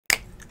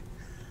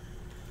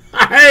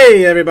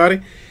Hey,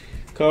 everybody.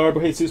 Carbo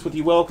Jesus with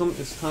you. Welcome.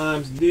 It's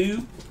times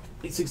due.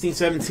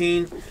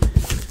 8/16/17.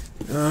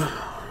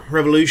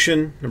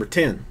 Revolution number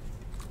 10.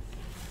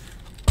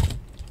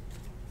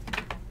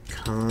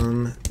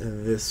 Come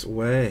this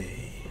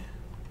way.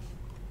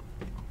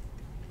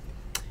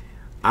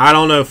 I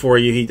don't know for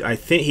you. I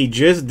think he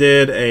just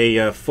did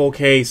a full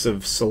case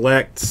of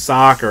Select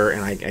Soccer,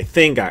 and I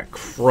think got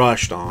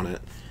crushed on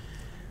it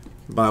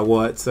by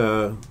what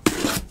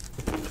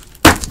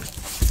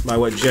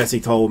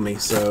Jesse told me.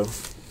 So,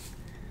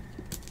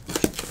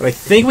 but I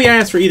think we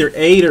asked for either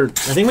 8 or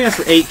I think we asked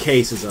for 8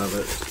 cases of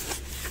it.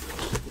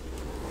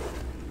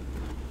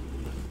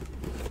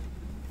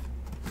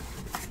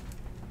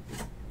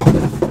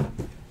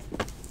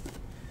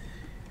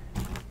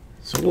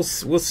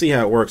 So we'll see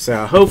how it works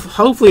out.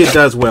 Hopefully it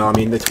does well. I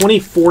mean, the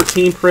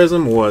 2014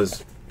 Prism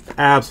was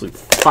absolute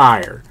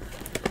fire.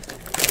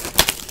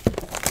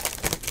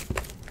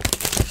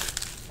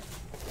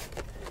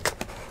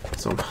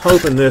 So I'm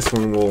hoping this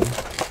one will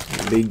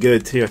be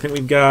good too. I think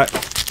we've got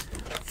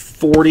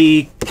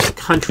 40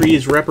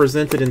 countries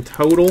represented in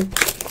total.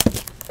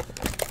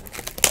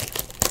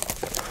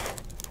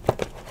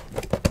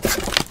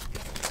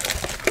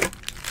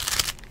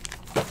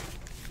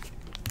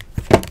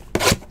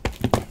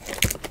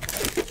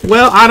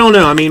 Well, I don't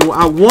know. I mean,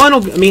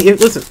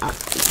 listen,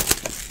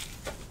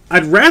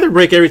 I'd rather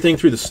break everything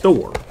through the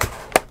store.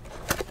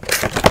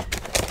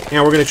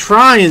 And we're going to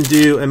try and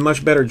do a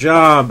much better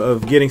job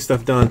of getting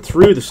stuff done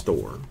through the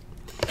store.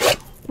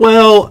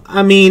 Well,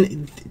 I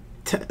mean,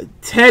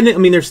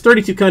 there's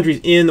 32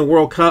 countries in the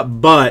World Cup,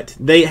 but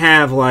they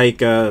have like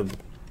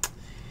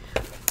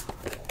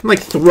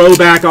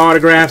throwback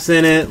autographs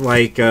in it.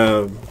 Like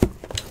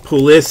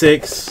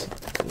Pulisic's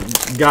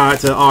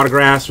got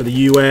autographs for the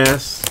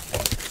U.S.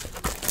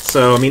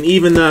 So I mean,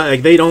 even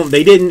they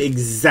didn't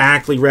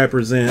exactly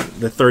represent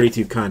the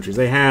 32 countries.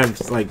 They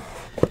have like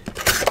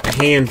a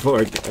handful,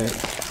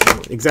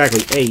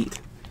 exactly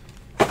 8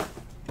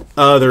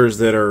 others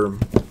that are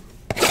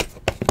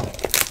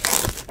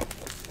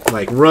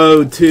like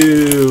Road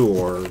to,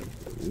 or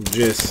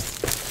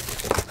just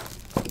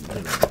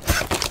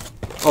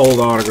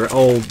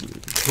old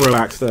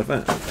throwback stuff.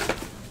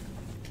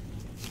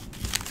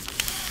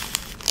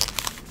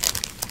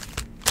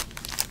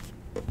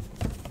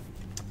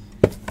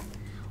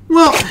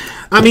 Well,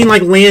 I mean,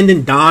 like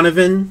Landon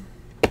Donovan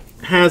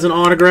has an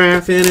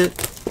autograph in it.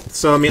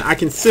 So, I mean, I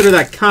consider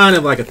that kind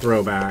of like a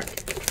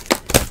throwback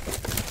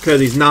because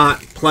he's not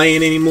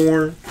playing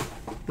anymore,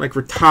 like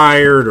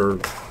retired or...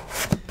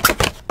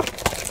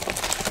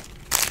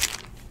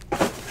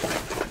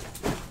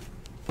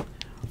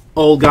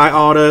 old guy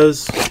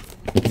autos.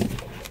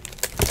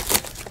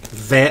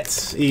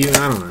 Vets, even.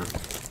 I don't know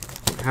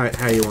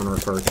how you want to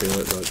refer to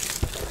it, but...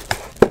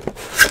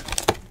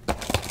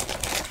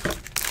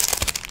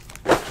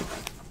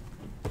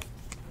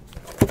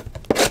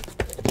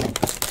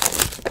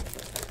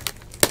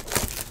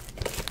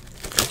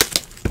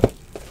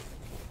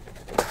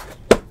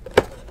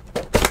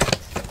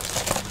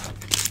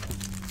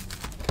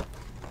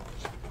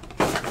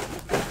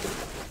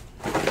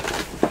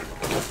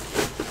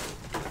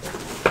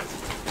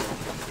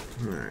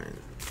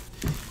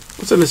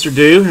 What's up, Mr.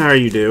 Do? How are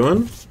you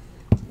doing?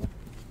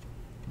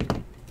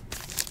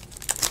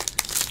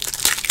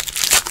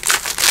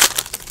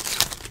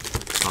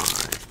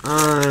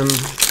 Alright,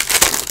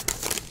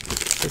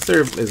 guess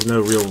there is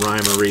no real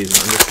rhyme or reason.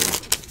 I'm just going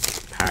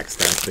to pack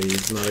stack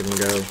these. I'm not even going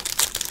to go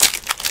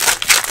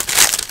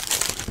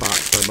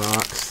box by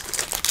box.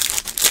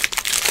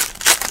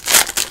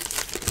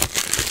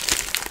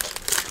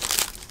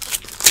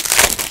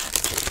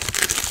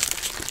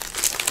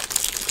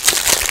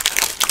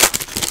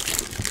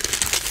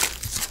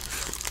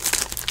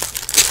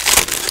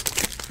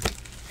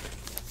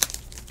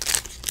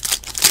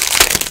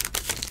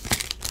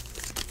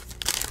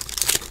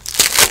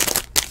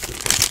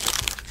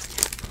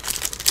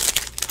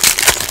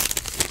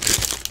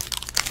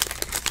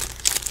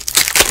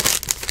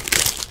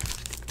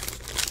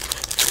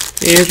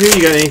 Andrew,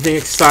 you got anything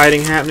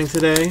exciting happening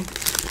today?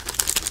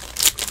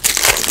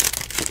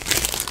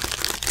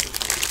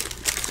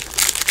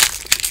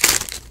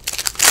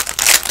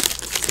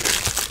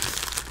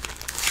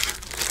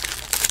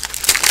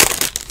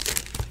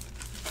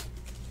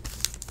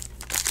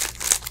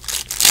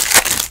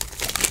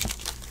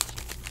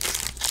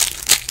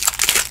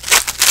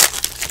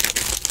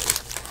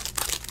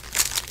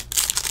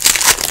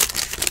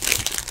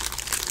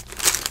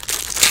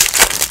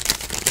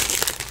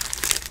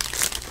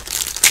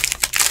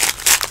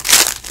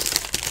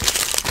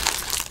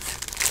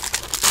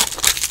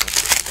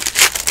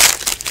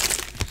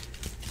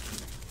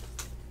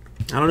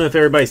 I don't know if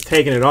everybody's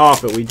taking it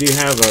off, but we do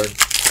have a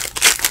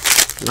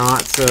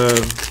not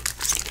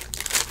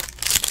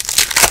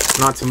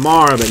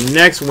tomorrow, but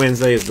next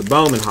Wednesday is the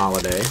Bowman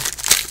holiday in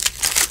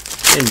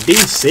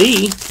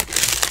DC.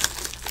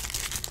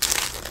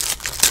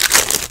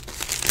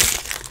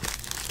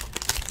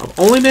 I've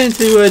only been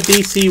to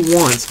DC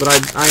once, but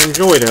I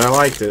enjoyed it. I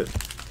liked it.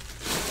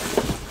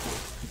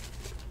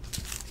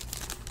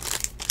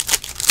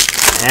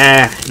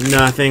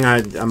 Nothing.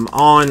 I'm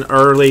on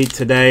early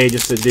today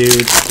just to do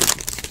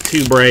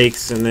 2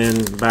 breaks and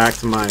then back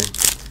to my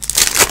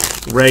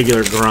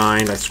regular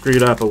grind. I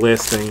screwed up a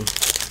listing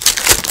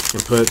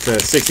and put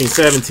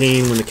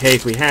 16-17 when the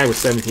case we had was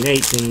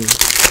 17-18.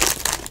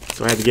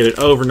 So I had to get it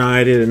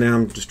overnighted, and now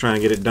I'm just trying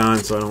to get it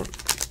done so I don't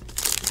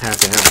have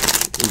to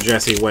have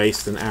Jesse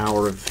waste an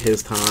hour of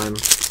his time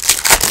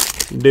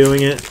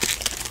doing it.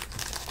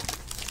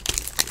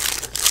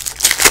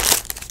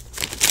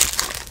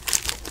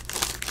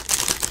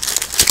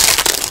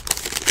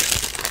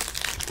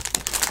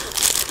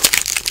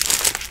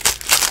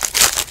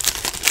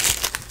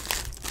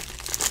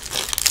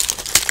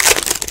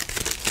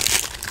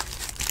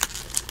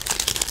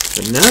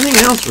 But nothing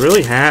else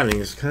really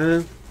happening. It's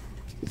kind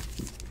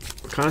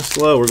of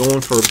slow. We're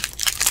going for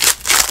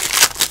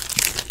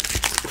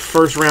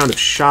first round of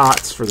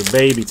shots for the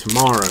baby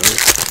tomorrow.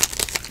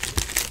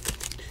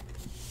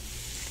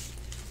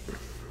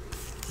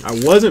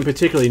 I wasn't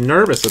particularly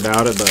nervous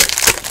about it,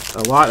 but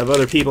a lot of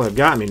other people have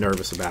gotten me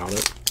nervous about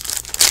it.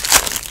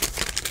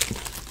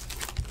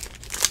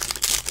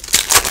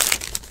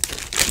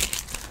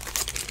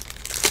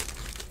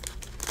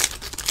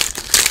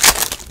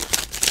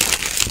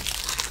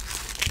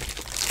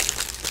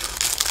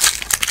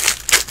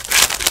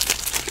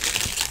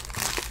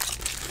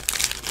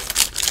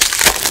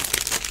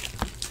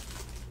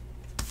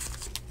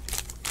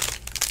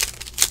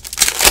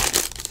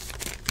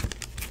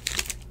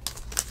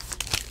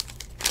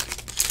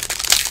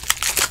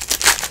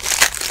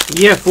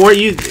 Yeah, for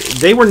you,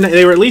 they were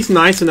at least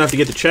nice enough to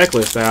get the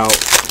checklist out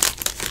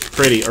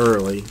pretty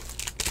early.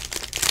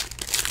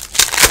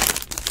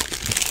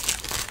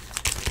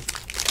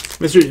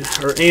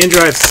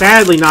 Andrew, I've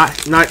sadly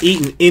not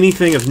eaten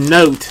anything of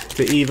note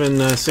to even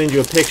send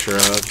you a picture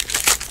of.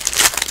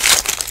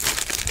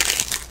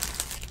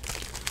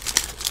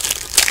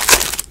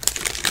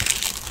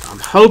 I'm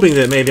hoping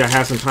that maybe I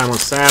have some time on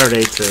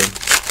Saturday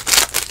to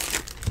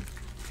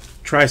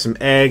try some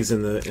eggs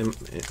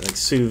like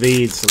sous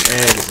vide some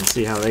eggs and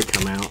see how they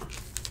come out.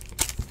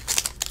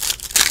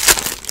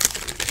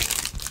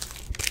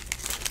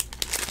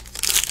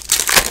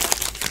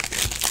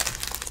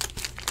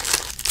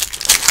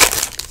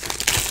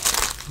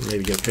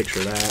 Maybe get a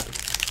picture of that.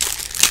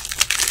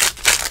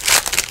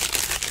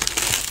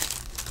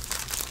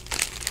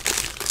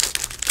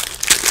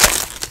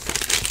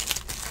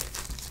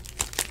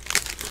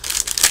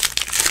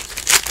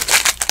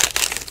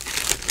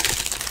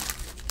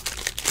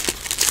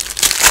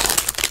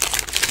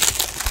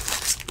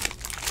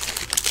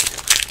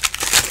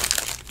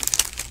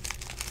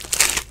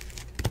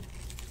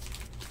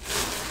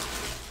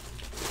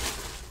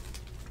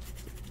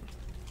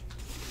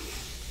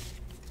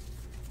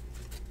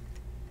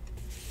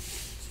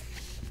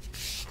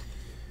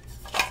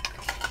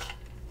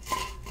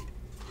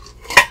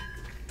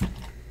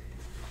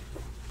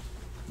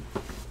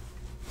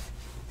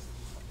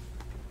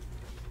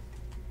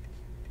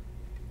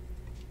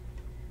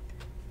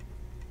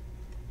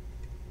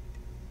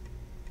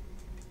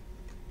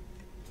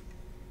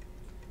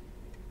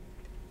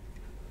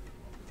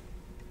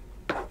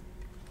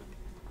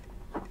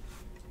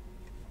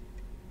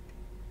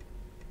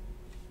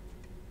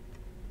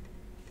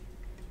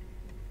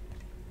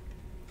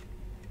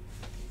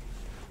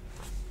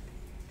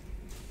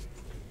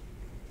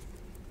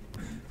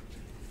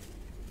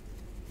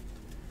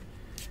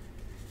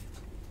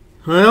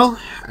 Well,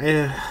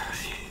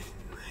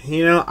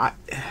 you know,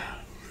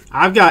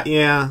 I've got,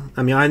 yeah,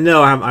 I mean, I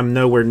know I'm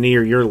nowhere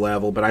near your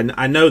level, but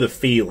I know the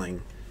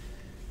feeling.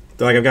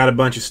 Like, I've got a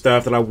bunch of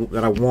stuff that I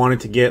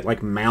wanted to get,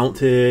 like,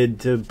 mounted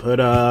to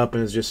put up,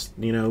 and it's just,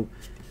 you know,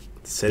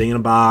 sitting in a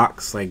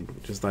box.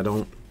 Like, just, I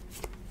mean,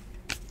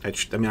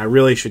 I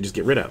really should just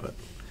get rid of it.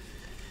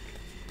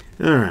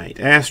 All right,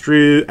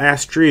 Astru,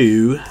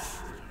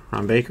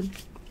 Ron Baker.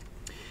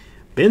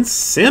 Ben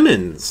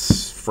Simmons,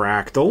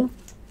 Fractal.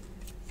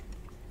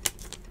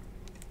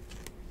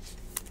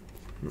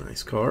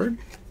 Nice card.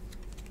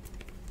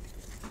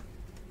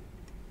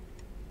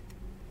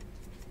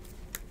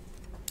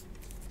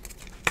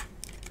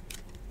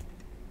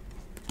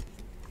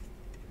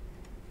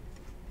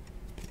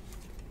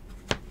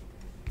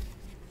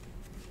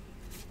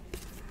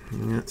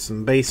 Got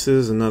some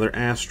bases, another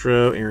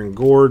Astro, Aaron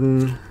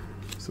Gordon,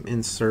 some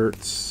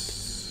inserts,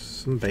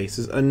 some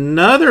bases,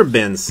 another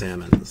Ben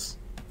Simmons.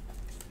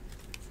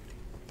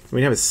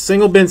 We have a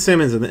single Ben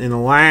Simmons in the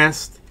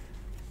last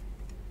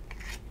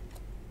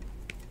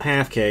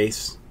half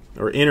case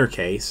or inner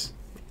case,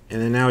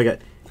 and then now we got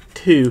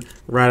two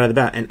right out of the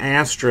bat, an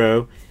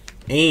Astro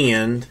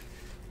and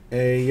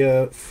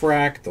a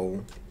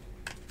Fractal.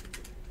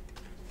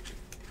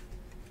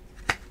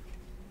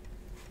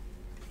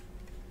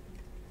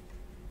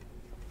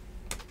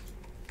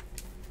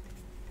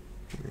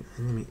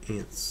 Let me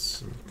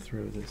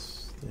throw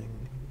this thing.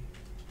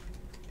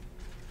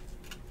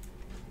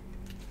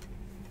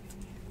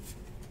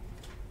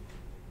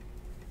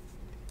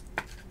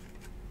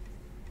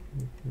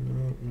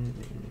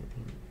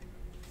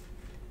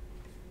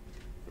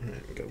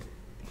 There we go.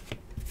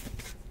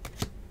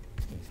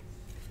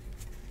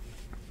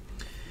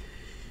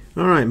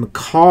 All right,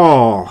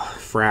 McCall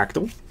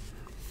Fractal.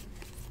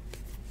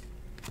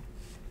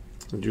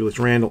 Julius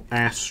Randle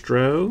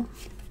Astro.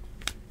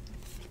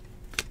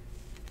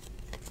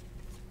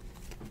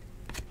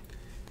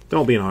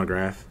 Don't be an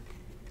autograph.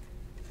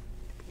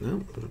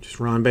 No,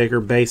 just Ron Baker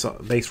base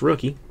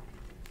rookie.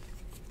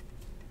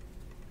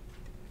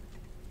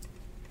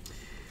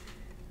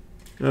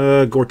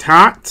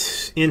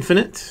 Gortat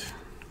Infinite.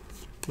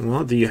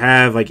 Well, do you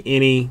have like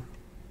any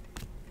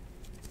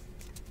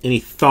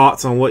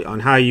thoughts on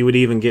how you would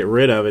even get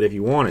rid of it if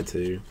you wanted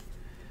to?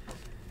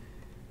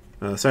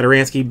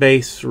 Sadaransky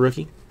base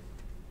rookie.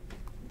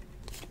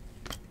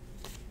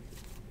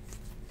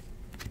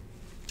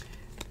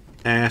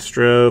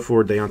 Astro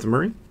for Deonta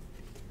Murray.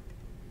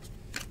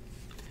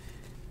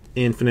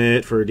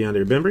 Infinite for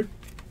DeAndre Bembry.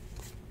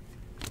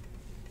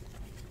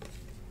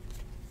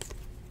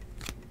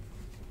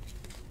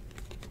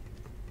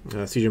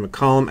 CJ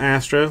McCollum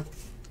Astro.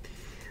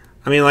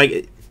 I mean,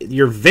 like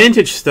your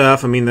vintage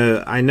stuff. I mean,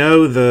 I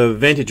know the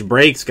vintage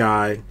breaks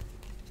guy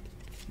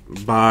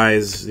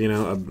buys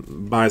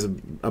buys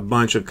a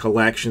bunch of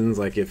collections.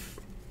 Like if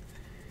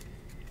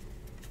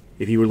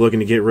you were looking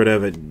to get rid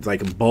of it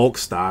like a bulk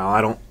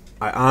style,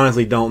 I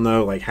honestly don't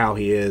know like how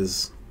he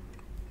is,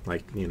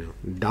 like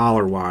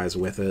dollar wise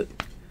with it.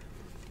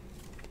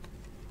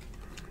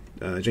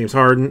 James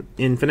Harden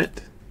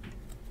Infinite.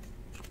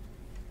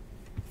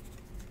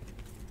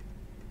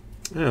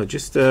 Oh, I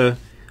just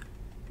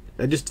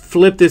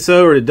flipped this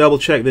over to double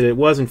check that it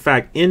was in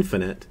fact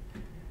infinite.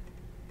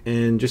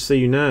 And just so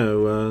you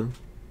know,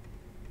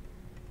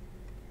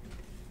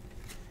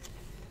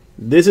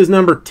 this is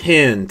number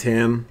 10,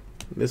 Tim.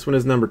 This one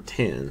is number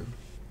 10.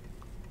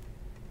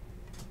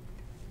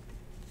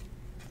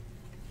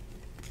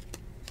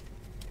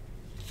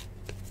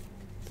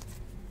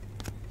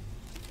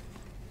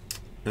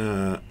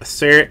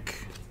 Aseric.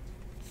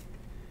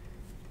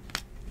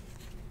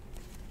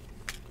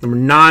 Number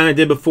 9 I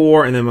did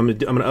before, and then I'm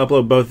gonna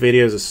upload both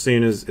videos as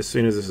soon as this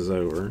is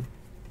over.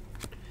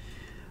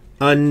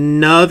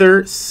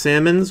 Another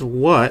Simmons.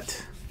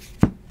 What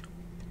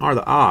are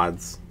the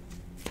odds?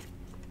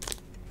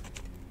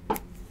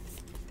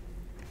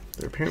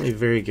 They're apparently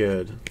very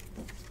good.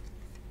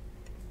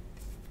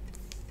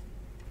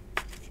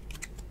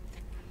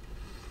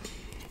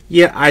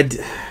 Yeah, I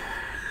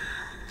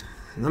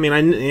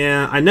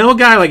know a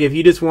guy, like if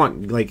you just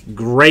want like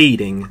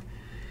grading,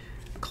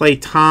 Klay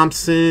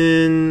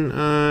Thompson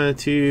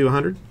to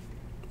 100.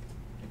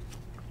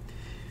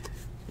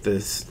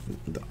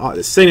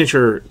 The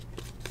signature,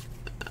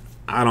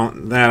 I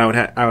can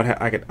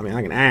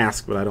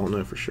ask, but I don't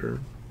know for sure.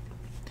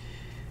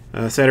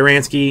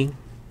 Sadaransky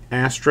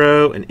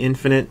Astro, an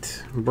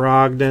Infinite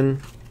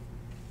Brogdon.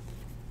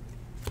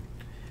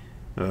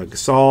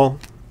 Gasol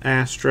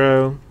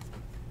Astro.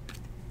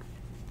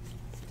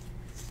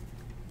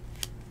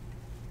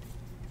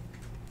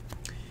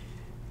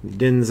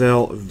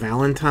 Denzel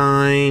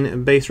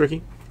Valentine base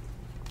rookie.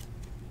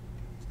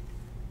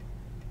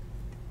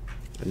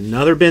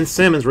 Another Ben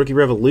Simmons rookie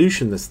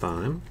revolution this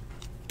time.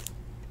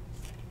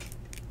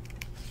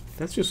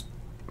 That's just,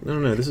 I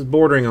don't know, this is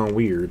bordering on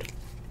weird.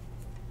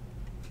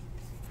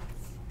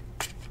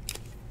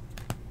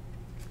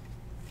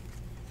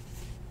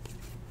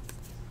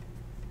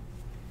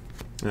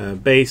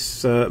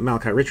 Base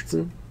Malachi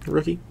Richardson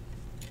rookie.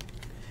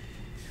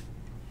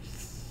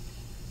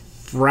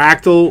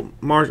 Fractal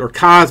or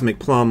Cosmic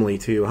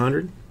Plumlee to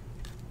 100.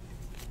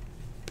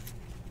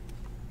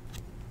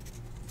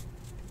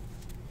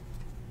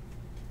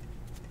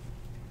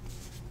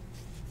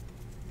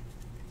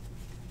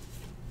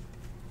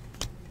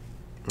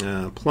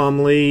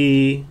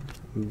 Plumlee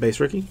base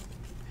rookie.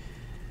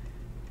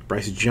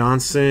 Bryce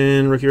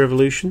Johnson rookie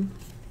revolution.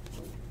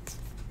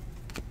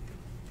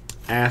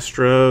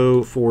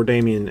 Astro for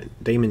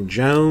Damon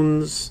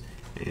Jones,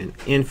 and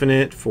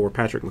Infinite for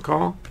Patrick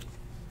McCall.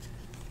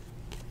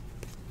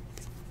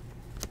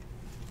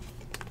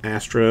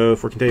 Astro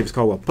for Kentavious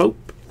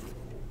Caldwell-Pope.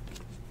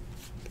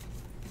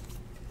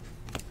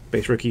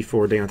 Base rookie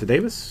for Deonta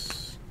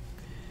Davis.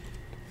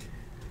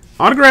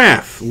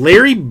 Autograph,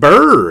 Larry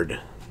Bird.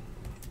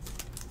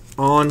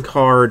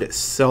 On-card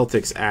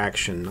Celtics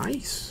action.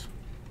 Nice.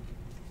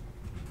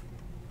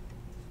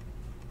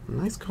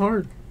 Nice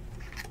card.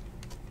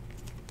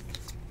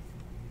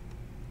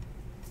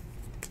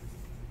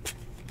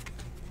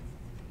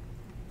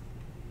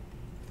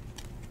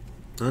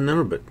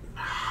 Unnumbered, but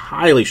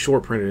highly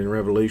short printed in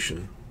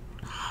Revolution.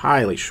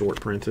 Highly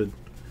short printed.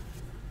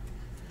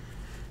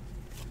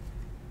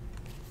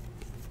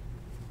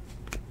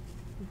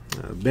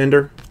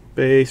 Bender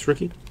base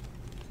rookie.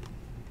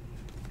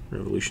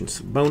 Revolution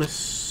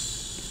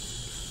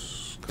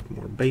bonus. A couple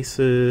more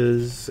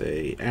bases.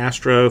 A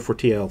Astro for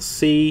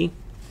TLC.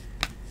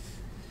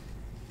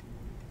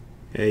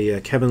 A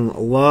Kevin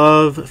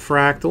Love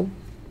fractal.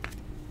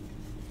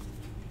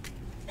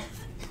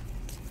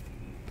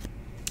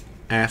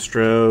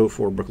 Astro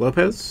for Brook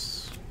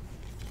Lopez.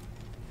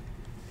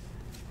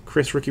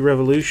 Chris rookie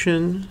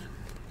revolution.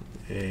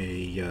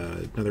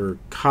 Another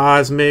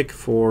Cosmic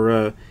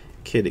for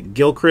Kid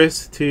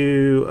Gilchrist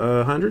to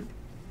 100.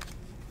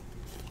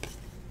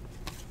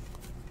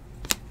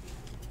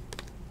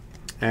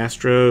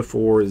 Astro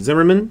for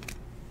Zimmerman.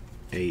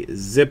 A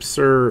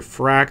Zipser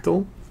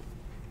Fractal.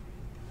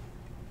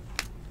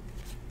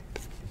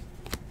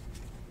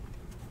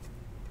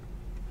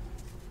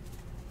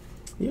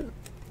 Yeah.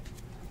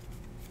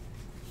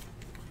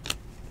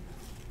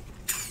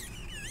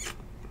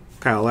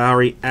 Kyle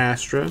Lowry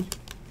Astro.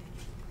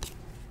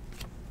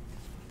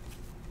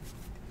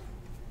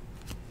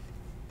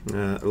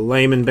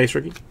 Layman base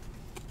rookie.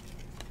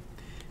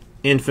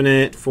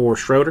 Infinite for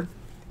Schroeder.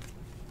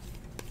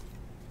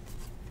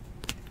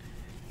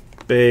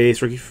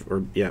 Base rookie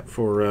for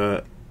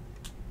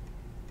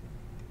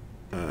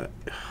I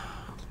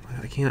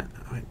can't.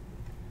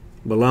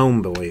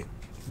 Balombe.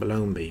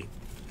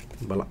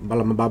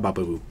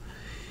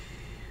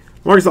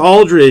 Marcus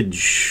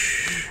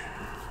Aldridge.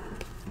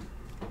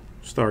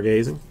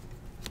 Stargazing.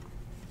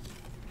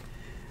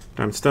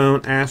 Tom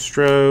Stone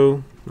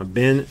Astro. A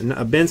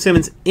Ben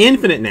Simmons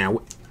Infinite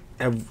now.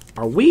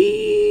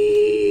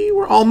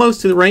 We're almost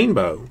to the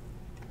rainbow.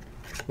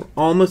 We're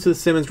almost to the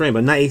Simmons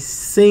rainbow. Not a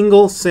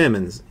single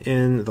Simmons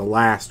in the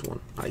last one.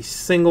 Not a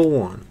single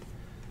one.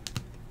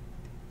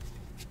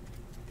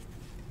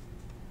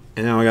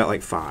 And now I got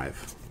like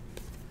 5.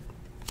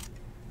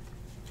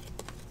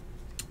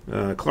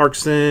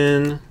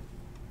 Clarkson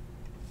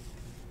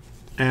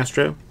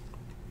Astro.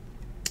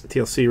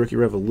 TLC Rookie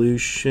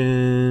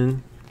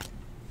Revolution.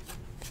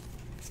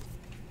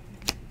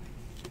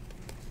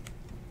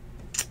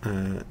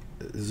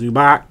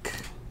 Zubac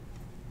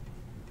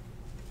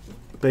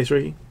base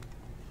rookie.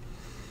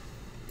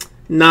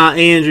 Nah,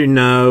 Andrew,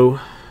 no.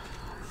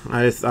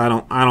 I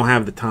don't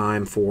have the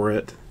time for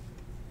it.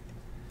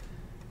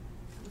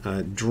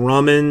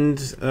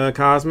 Drummond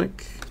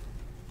Cosmic.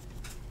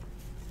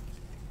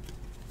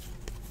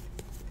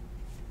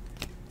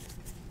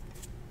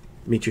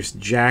 Demetrius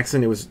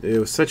Jackson. It was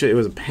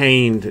a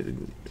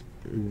pain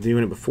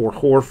doing it before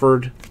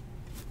Horford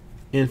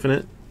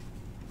Infinite.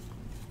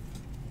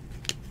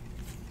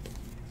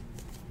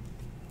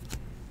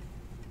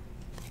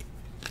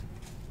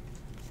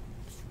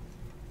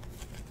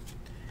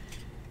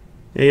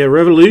 Yeah,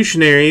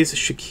 Revolutionaries,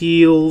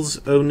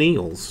 Shaquille's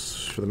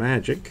O'Neal's for the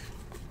Magic.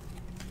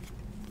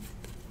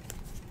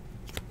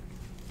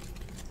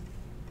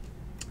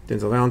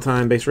 Denzel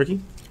Valentine, base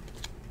rookie.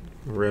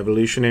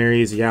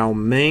 Revolutionaries, Yao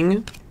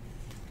Ming.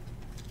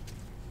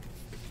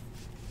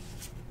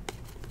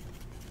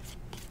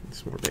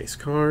 Some more base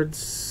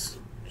cards.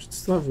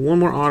 Still have one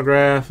more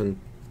autograph. And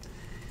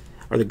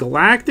are the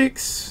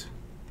Galactics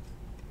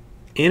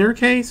inner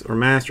case or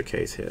master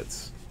case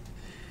hits?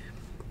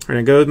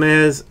 Hernan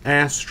Gomez,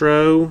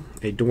 Astro,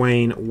 a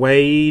Dwayne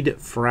Wade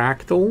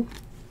Fractal.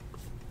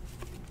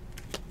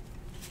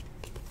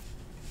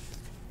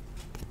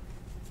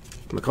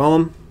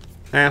 McCollum,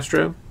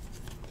 Astro.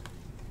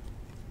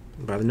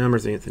 By the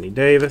numbers, Anthony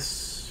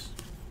Davis.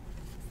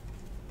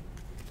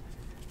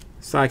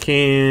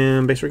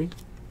 Sycam, base rookie.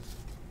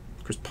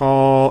 Chris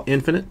Paul,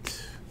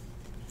 Infinite.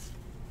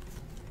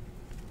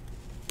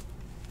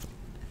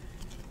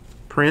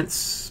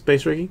 Prince,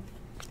 base rookie.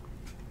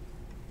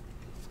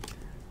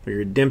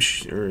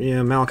 Redemption, or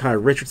yeah, Malachi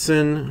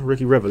Richardson,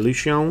 Rookie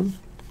Revolution.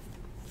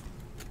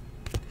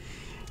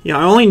 Yeah,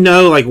 I only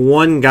know like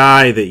one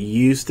guy that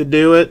used to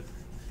do it.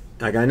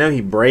 Like I know he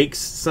breaks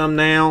some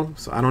now,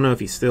 so I don't know if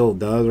he still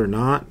does or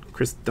not.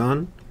 Chris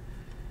Dunn,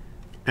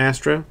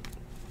 Astro,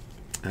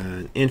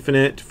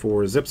 Infinite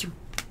for Zipser.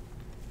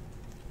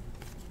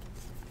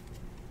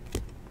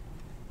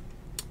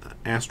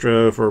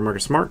 Astro for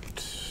Marcus Smart,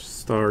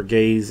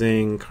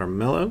 Stargazing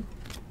Carmelo.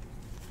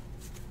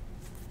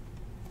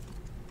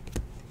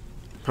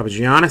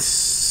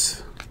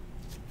 Papagiannis,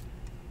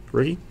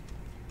 rookie.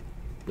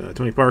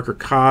 Tony Parker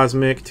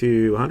Cosmic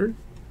to 100.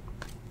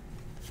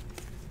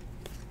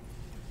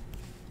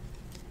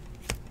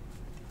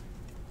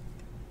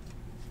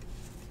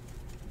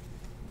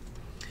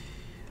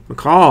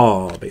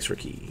 McCall, base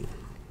rookie.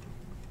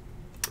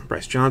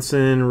 Bryce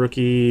Johnson,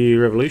 Rookie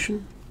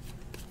Revolution.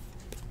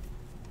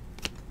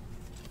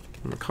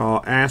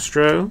 McCall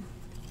Astro.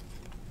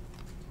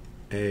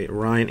 A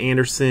Ryan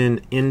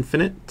Anderson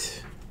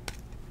Infinite.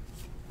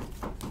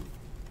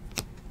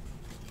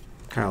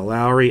 Kyle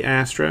Lowry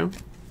Astro.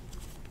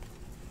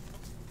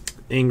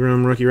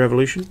 Ingram Rookie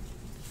Revolution.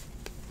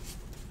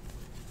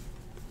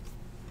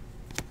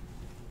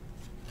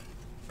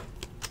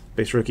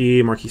 Base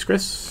rookie Marquise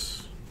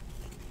Chris.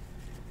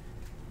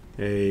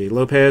 A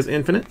Lopez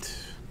Infinite.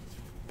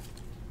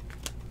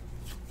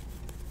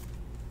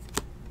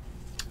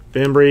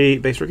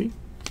 Bembry base rookie.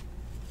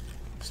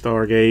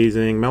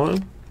 Stargazing Mellow.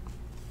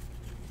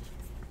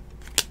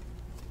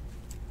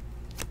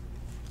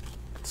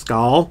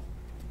 Skull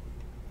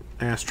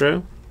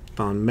Astro.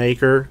 Von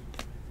Maker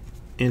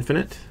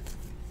Infinite.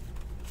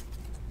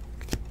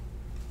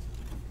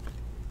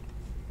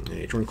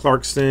 Jordan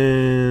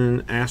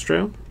Clarkson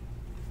Astro.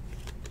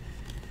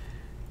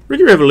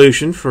 Rookie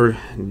Revolution for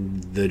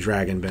the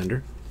Dragon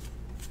Bender.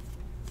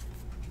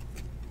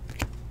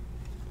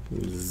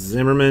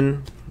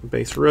 Zimmerman,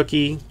 base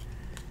rookie.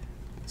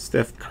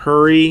 Steph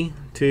Curry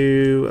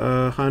to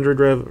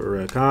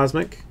 100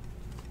 cosmic.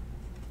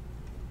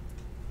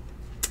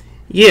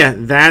 Yeah,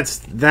 that's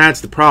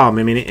the problem.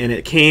 I mean, and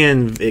it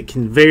can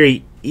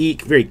very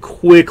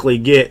quickly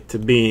get to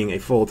being a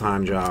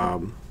full-time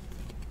job.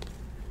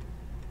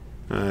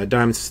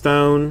 Diamond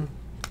Stone.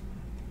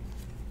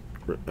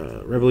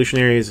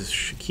 Revolutionaries is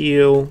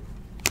Shaquille.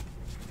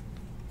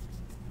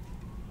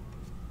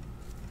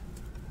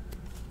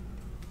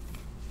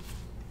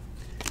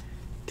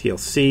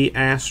 TLC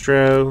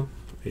Astro.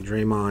 A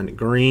Draymond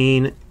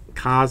Green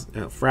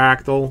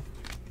Fractal.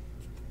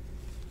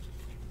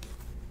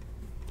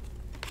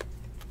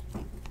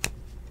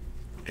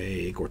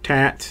 A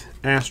Gortat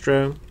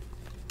Astro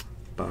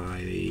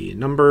by the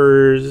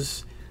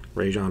numbers.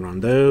 Rajon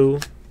Rondo.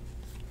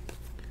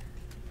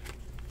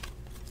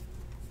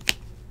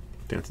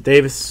 Down to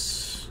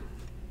Davis.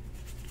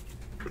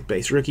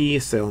 Base rookie.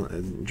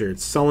 Jared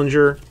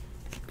Sullinger.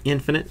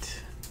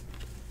 Infinite.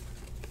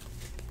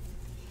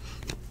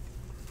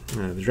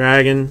 The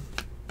Dragon.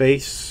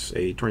 Base.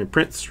 A Torian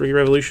Prince. Rookie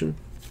Revolution.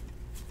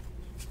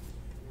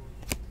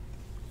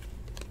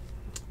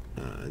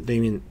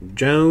 Damian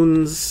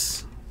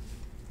Jones.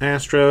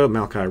 Astro.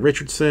 Malachi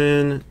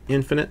Richardson.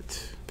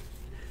 Infinite.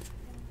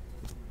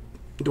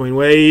 Dwayne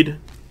Wade.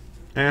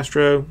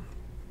 Astro.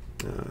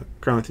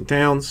 Carlton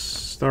Towns.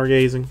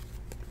 Stargazing.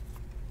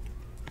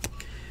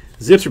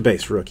 Zipser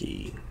base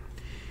rookie.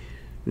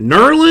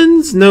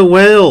 Nerlens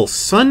Noel.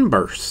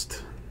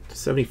 Sunburst.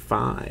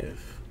 75.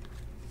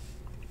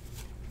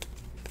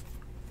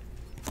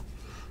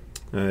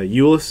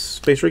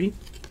 Ulyss base rookie.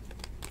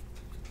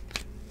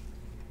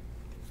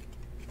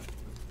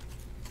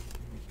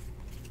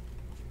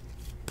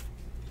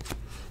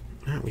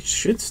 We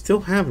should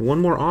still have one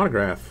more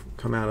autograph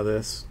come out of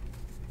this.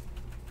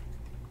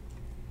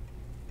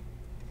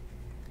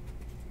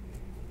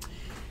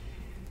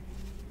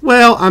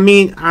 Well, I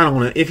mean, I don't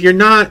know. If you're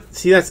not,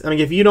 I mean,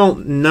 if you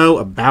don't know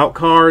about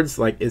cards,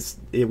 like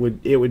it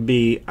would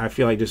be, I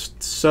feel like,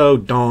 just so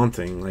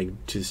daunting, like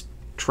just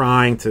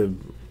trying to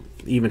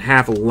even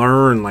have to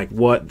learn like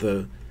what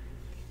the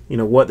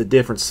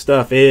different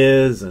stuff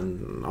is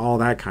and all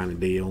that kind of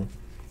deal.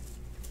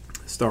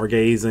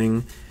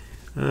 Stargazing.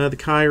 The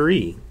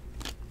Kyrie.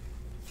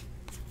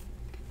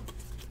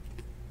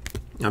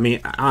 I mean,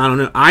 I don't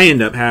know. I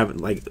end up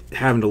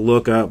having to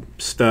look up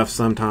stuff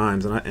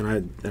sometimes, and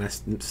I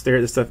stare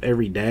at this stuff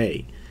every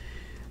day.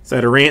 So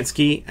a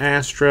Aransky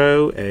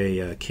Astro,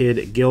 a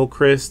Kid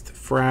Gilchrist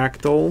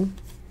Fractal,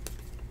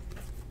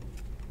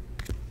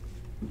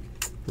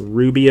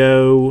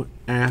 Rubio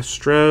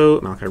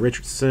Astro, Malachi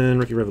Richardson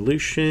Rookie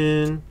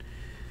Revolution,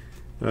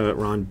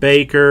 Ron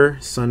Baker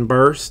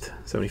Sunburst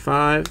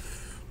 75.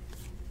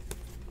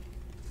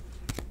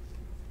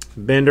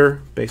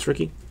 Bender, base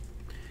rookie.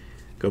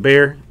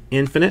 Gobert,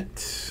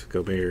 Infinite.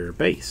 Gobert,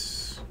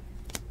 base.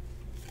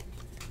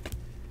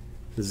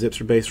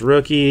 Zipser, base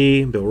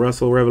rookie. Bill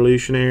Russell,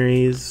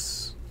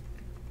 Revolutionaries.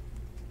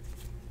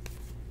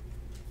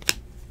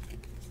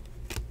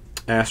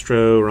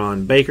 Astro,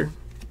 Ron Baker.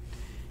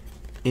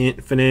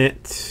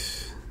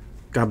 Infinite.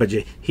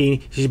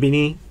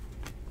 Gabajihini.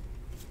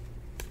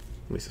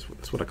 At least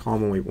that's what I call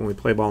them when we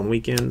play ball on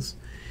weekends.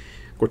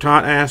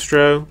 Gortat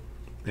Astro.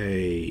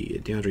 A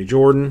DeAndre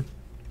Jordan.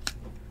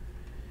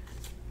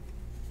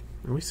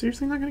 Are we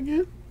seriously not going to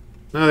get?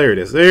 Oh, there it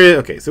is.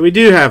 Okay, so we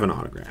do have an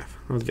autograph.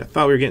 I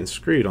thought we were getting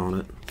screwed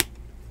on it.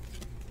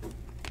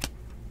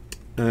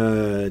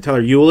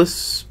 Tyler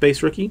Ulyss,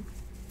 base rookie.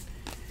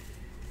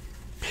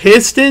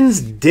 Pistons,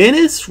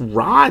 Dennis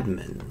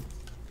Rodman.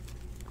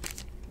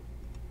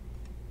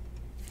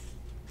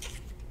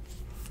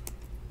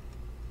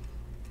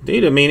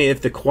 Dude, I mean, if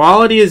the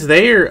quality is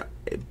there,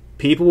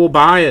 people will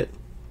buy it.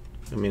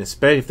 I mean,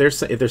 especially if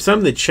there's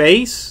something to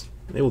chase,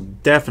 they will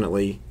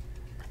definitely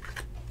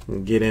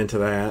get into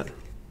that.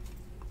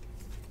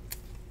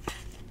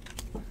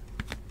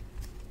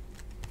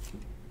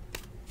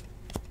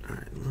 All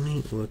right, let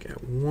me look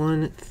at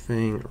one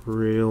thing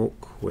real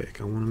quick.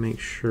 I want to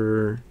make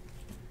sure.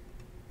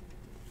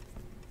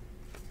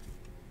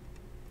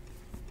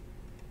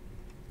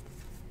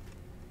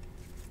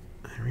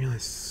 I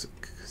realize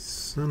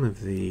some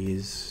of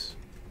these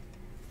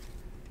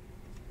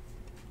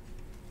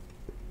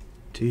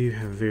do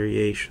have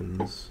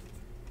variations.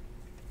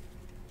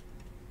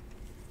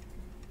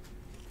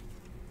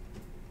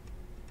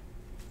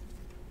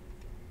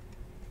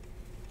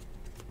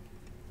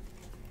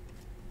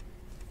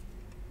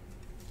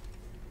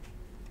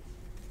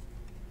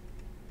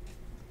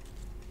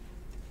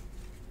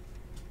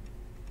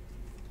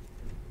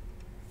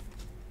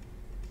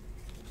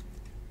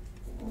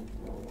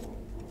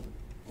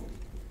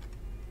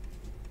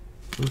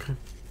 Okay.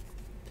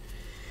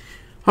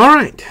 All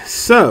right,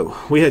 so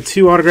we had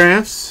two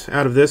autographs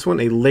out of this one,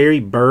 a Larry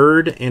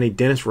Bird and a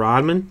Dennis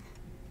Rodman.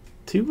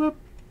 Two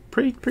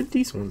pretty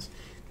decent ones.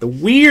 The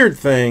weird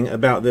thing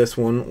about this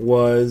one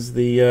was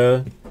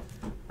the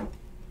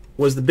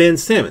Ben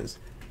Simmons.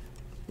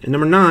 And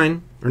number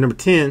 9, or number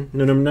 10,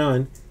 no, number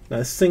 9,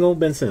 a single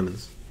Ben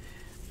Simmons.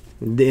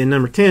 In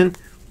number 10,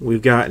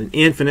 we've got an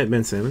infinite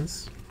Ben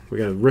Simmons. We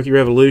got a Rookie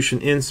Revolution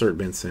insert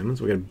Ben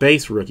Simmons. We got a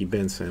base rookie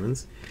Ben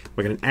Simmons.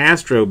 We got an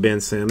Astro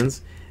Ben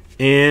Simmons.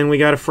 And we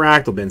got a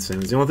fractal Ben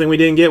Simmons. The only thing we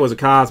didn't get was a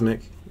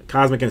Cosmic.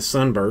 And a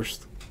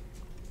Sunburst.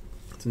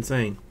 It's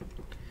insane.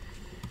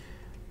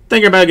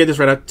 Think you're about to get this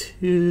right out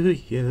to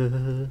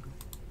you.